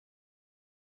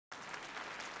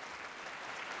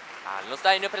Erlend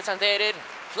Steinjo presenterer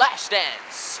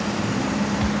Flashdance.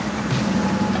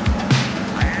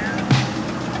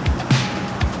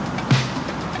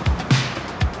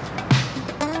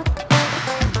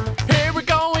 Here we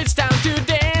go, it's time to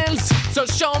dance. So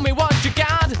show me what you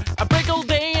got. I break all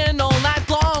day and all night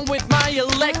long with my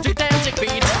electric dancing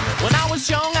feet. When I was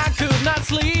young, I could not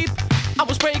sleep. I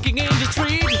was breaking in the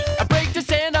street. I break the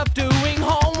stand up doing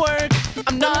homework.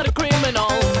 I'm not a criminal.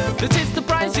 This is the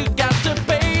price you got to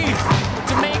pay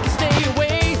to make you stay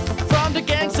away from the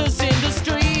gangsters in the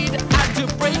street. I had to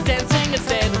break dancing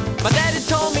instead. My daddy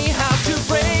told me how to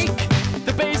break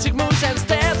the basic moves and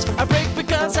steps. I break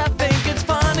because I think it's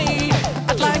funny.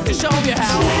 I'd like to show you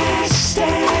how.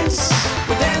 Flashdance.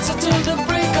 We dance until the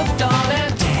break of dawn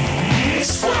and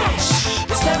dance flash.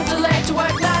 It's never too late to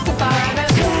work 9 to 5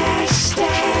 and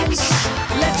Flashdance.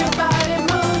 Let your body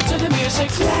move to the music.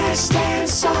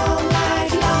 Flashdance all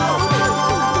night long.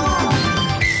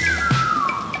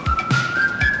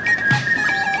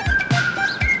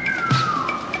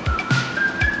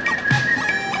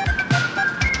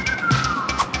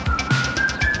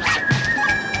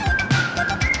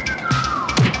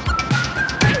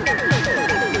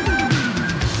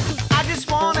 I just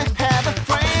wanna have a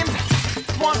friend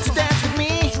who wants to dance with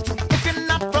me. If you're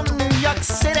not from New York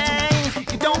City,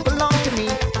 you don't belong to me.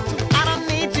 I don't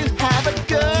need to have a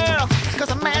girl, cause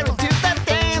I'm married to that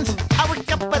dance. I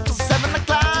wake up at 7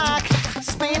 o'clock,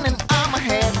 spinning on my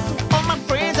head. All my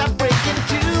friends are breaking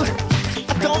too.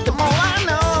 I told them all I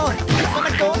know. When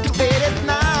I go to bed at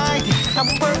night, I'm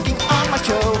working on my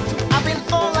show. I've been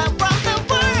all around the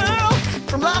world,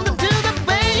 from London to the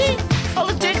Bay. All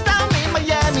the chicks down in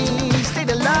Miami say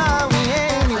they love me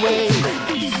anyway.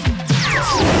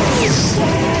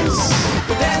 Flashdance.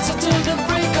 We dance until the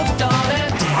break of dawn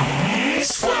and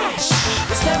dance flash.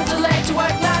 It's never too late to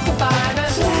work 9 to 5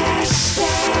 and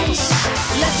Flashdance.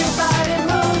 Let your body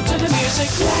move to the music.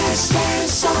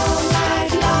 Flashdance all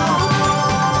night long.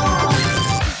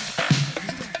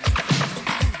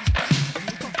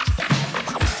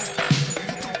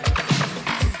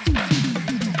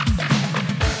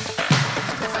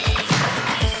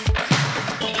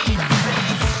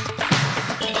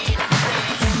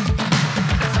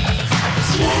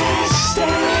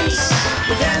 Flashdance.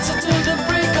 We dance until the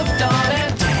break of dawn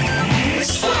and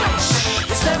dance flash.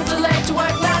 It's never too late to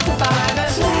work 9 to 5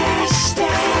 and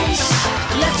Flashdance.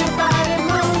 Let your body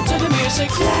move to the music.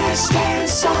 Flashdance.